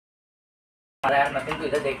अरे यार मतीन तू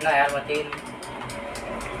इधर देखना यार मतीन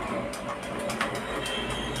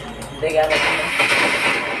देख यार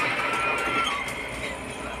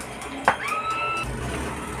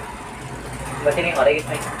मतीन नहीं मारेगी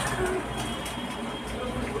इसमें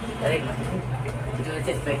अरे मतीन जो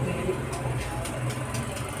ऐसे स्मैक में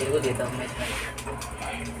तेरे को देता हूँ मैं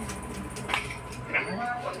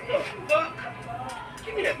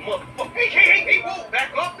Give me that motherfucker. Hey, whoa,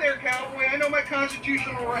 back up there, cowboy. I know my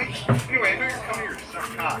constitutional rights. Anyway, I know you're coming here to suck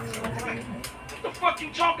cock, so what the fuck you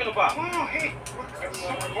talking about? Wow, hey, look, that's the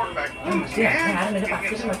quarterback. A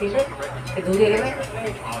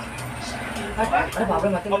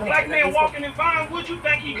black man walking in Vinewood, you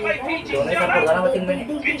think he play PG?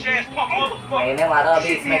 Bitch ass punk motherfucker. मैंने मारा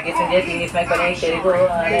अभी smack के संगे 3 smack बने तेरे को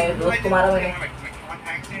अरे दोस्त को मारा मैंने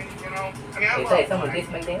ऐसा मुझे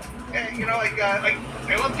smack they You know, like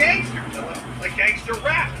I love gangsters. I love like gangster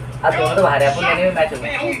rap. अब दोनों तो बाहर हैं अपन मैंने भी मैच हो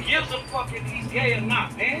Man, who gives a fuck if he's gay or not,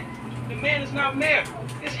 man? The man is not married.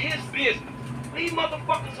 It's his business. Leave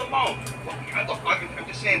motherfuckers alone. Look, I'm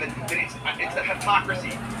just saying that it's the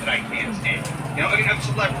hypocrisy that I can't stand. You know, I mean, I'm a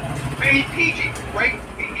celebrity. I mean, PG, right?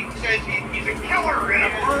 He says he's a killer and a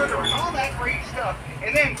murderer and all that great stuff.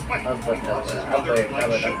 And then, when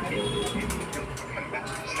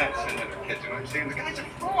send other kids, you know what I'm saying? The guy's a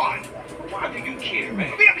fraud. Why do you care,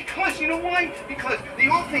 man? Yeah, because, you know why? Because they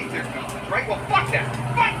all think they're gods, right? Well, fuck them!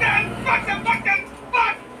 Fuck them! Fuck them! Fuck them!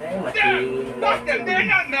 Fuck them! Fuck them! They're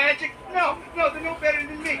not magic! No, they're no better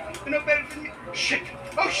than me. They're no better than me. Shit!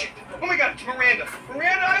 Oh, shit! Oh my god, it's Miranda!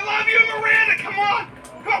 Miranda, I love you, Miranda! Come on!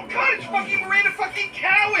 Oh god, it's fucking Miranda fucking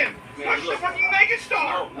Cowan! Watch the fucking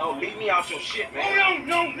megastar! No, leave me out your shit, man. Oh,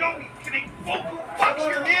 no! Can vocal fucks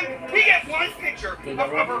here, man? We get one picture of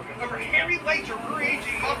her hairy legs or her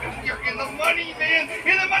aging up and you're in the money, man!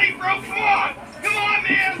 In the money, bro! Come on! Come on,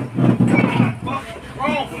 man! Come on! What's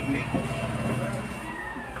wrong with me?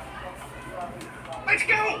 Let's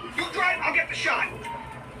go! You drive, I'll get the shot!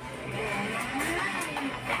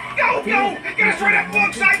 Go! Get us right up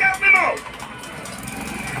alongside that limo!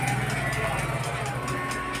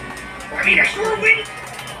 I mean, I sure win!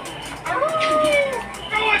 Go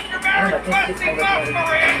on, your marriage busting up,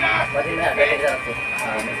 Miranda! I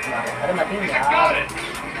got it!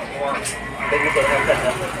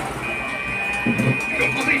 You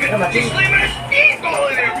don't believe it? Just leaving a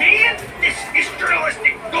speedball in there, man! This is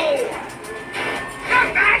journalistic gold! Not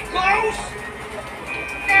that close!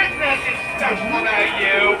 There's nothing special about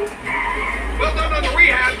you! Well done on the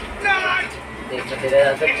rehab! Not! It's in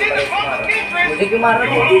the public interest!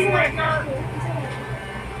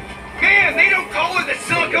 Man, they don't call her the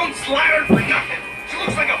silicone slattern for nothing! She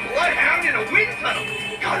looks like a bloodhound in a wind tunnel!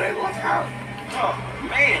 God, I love her! Oh,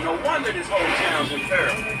 man, no wonder this whole town's in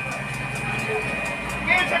peril.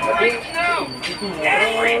 Man's have a right to know!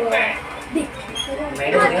 Everything!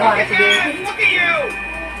 Look at you!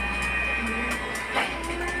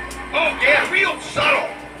 Oh yeah, real subtle!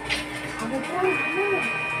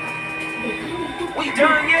 We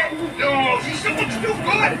done yet? No, she still looks too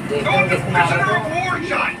good! Go to prisoner of war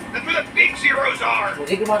shot! That's where the big zeros are! Fuck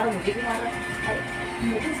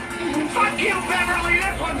you, Beverly!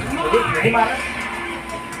 That one's mine!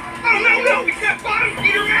 Oh no! He's that bottom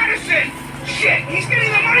Peter Madison! Shit, he's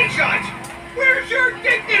getting the money shots! Where's your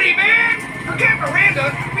dignity, man? Forget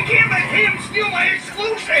Miranda. We can't let him steal my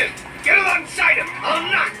exclusive. Get alongside him. I'll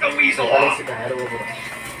knock the weasel off.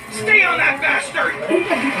 Stay on that bastard.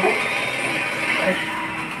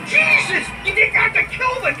 Jesus, you didn't have to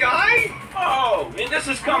kill the guy. Oh, and this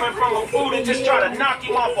is coming from a fool that just tried to knock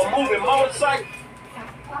him off a moving motorcycle.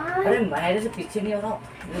 Well,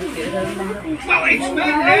 it's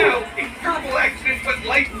not now. A terrible accident, but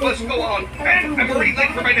life must go on. And I'm already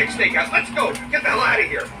late for my next stakeout. Let's go. Get the hell out of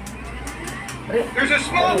here. There's a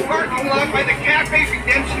small parking lot by the Cafe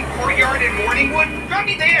Redemption Courtyard in Morningwood. Drop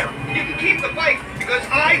me there. You can keep the bike because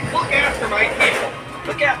I look after my people.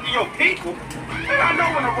 Look after your people? Man, I know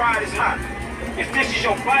when the ride is hot. If this is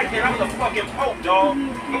your bike, then I'm the fucking Pope, dog.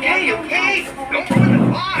 Okay. Don't ruin the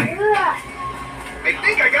vibe. I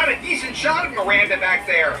think I got a decent shot of Miranda back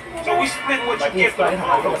there. So we split what you get for the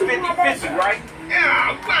photo, 50-50, right?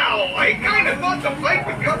 Yeah, well, I kind of thought the bike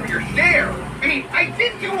would cover your share. I mean, I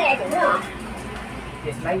did do all the work.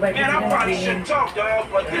 Man, I probably shouldn't talk, dog,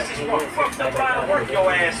 but this is what fucked up line of work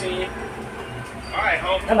your ass in. Alright,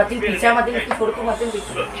 homie.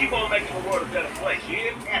 Look, keep on making the world a better place, you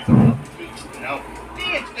hear? Absolutely. No.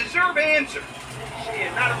 Dance deserve answers.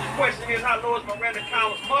 Shit, now the question is how low is Miranda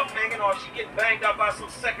Collins' muff hanging, or is she getting banged up by some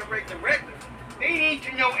second-rate director? They need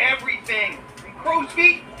to know everything, from crow's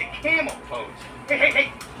feet to camel pose.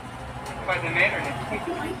 Hey! By the manner,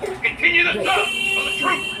 continue the stuff for the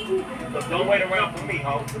truth. So don't wait around for me,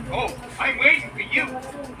 ho. Oh, I'm waiting for you,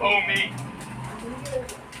 homie.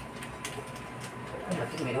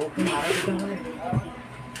 Berarti meron kumarang dito.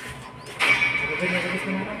 Ano ba niya gusto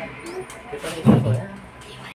na? Ito ang ito ya.